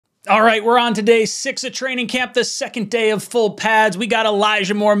All right, we're on to day 6 of training camp, the second day of full pads. We got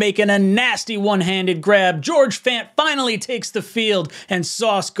Elijah Moore making a nasty one-handed grab. George Fant finally takes the field, and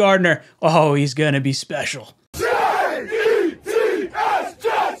Sauce Gardner, oh, he's going to be special.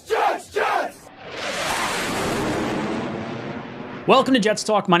 Welcome to Jets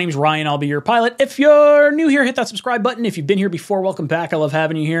Talk. My name is Ryan. I'll be your pilot. If you're new here, hit that subscribe button. If you've been here before, welcome back. I love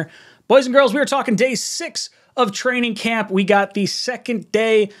having you here. Boys and girls, we are talking day 6 of training camp. We got the second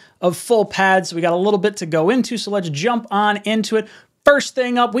day of full pads. We got a little bit to go into, so let's jump on into it. First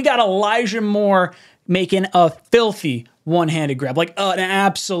thing up, we got Elijah Moore making a filthy one-handed grab, like an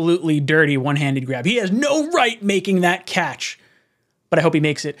absolutely dirty one-handed grab. He has no right making that catch, but I hope he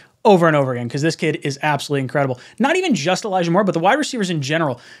makes it over and over again because this kid is absolutely incredible. Not even just Elijah Moore, but the wide receivers in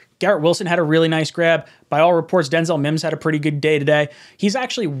general. Garrett Wilson had a really nice grab. By all reports, Denzel Mims had a pretty good day today. He's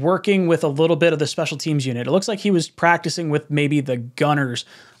actually working with a little bit of the special teams unit. It looks like he was practicing with maybe the gunners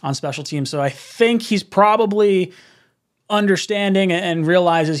on special teams. So I think he's probably understanding and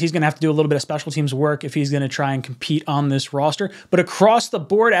realizes he's going to have to do a little bit of special teams work if he's going to try and compete on this roster. But across the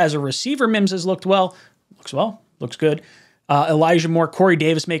board, as a receiver, Mims has looked well. Looks good. Elijah Moore, Corey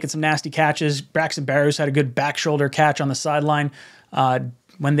Davis making some nasty catches. Braxton Barrios had a good back shoulder catch on the sideline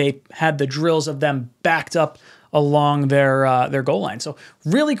when they had the drills of them backed up along their goal line. So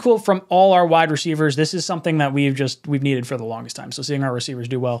really cool from all our wide receivers. This is something that we've needed for the longest time. So seeing our receivers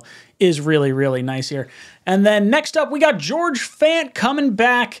do well is really, really nice here. And then next up, we got George Fant coming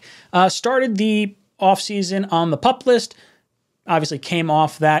back. Started the offseason on the PUP list. Obviously came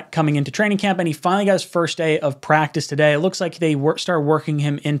off that coming into training camp, and he finally got his first day of practice today. It looks like they start working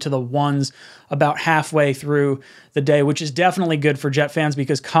him into the ones about halfway through the day, which is definitely good for Jet fans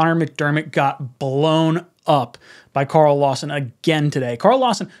because Connor McDermott got blown up by Carl Lawson again today. Carl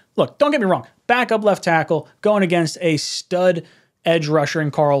Lawson, look, don't get me wrong, backup left tackle going against a stud edge rusher in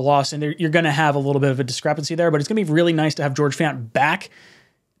Carl Lawson. You're going to have a little bit of a discrepancy there, but it's going to be really nice to have George Fant back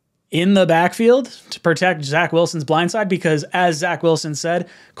in the backfield to protect Zach Wilson's blindside because, as Zach Wilson said,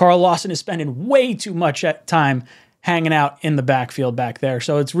 Carl Lawson is spending way too much time hanging out in the backfield back there.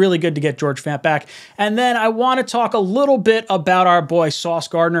 So it's really good to get George Fant back. And then I want to talk a little bit about our boy Sauce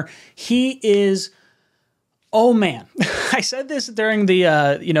Gardner. He is, oh man, I said this during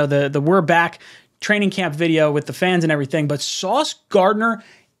the We're Back training camp video with the fans and everything, but Sauce Gardner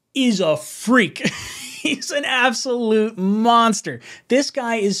is a freak. He's an absolute monster. This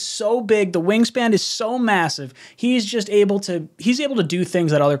guy is so big. The wingspan is so massive. He's able to do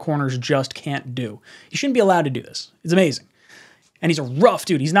things that other corners just can't do. He shouldn't be allowed to do this. It's amazing. And he's a rough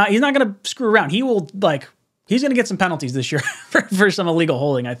dude. He's not going to screw around. He's going to get some penalties this year for some illegal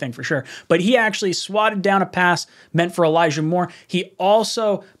holding, I think, for sure. But he actually swatted down a pass meant for Elijah Moore. He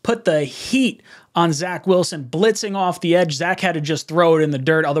also put the heat on Zach Wilson, blitzing off the edge. Zach had to just throw it in the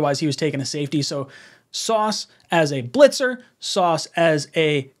dirt. Otherwise, he was taking a safety. So Sauce as a blitzer, Sauce as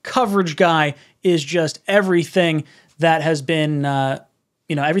a coverage guy is just everything that has been,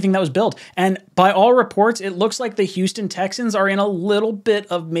 everything that was built. And by all reports, it looks like the Houston Texans are in a little bit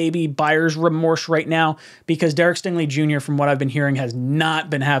of maybe buyer's remorse right now because Derek Stingley Jr., from what I've been hearing, has not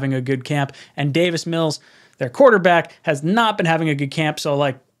been having a good camp. And Davis Mills, their quarterback, has not been having a good camp. So,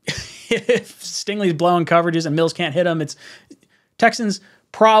 if Stingley's blowing coverages and Mills can't hit him, it's Texans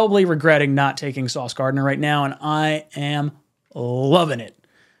probably regretting not taking Sauce Gardner right now, and I am loving it.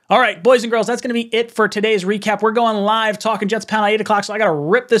 All right, boys and girls, that's going to be it for today's recap. We're going live Talking Jets Pound at 8 o'clock, so I got to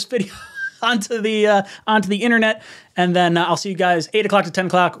rip this video onto the internet, and then I'll see you guys 8 o'clock to 10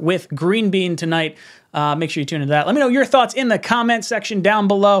 o'clock with Green Bean tonight. Make sure you tune into that. Let me know your thoughts in the comment section down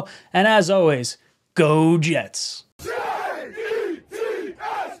below, and as always, go Jets.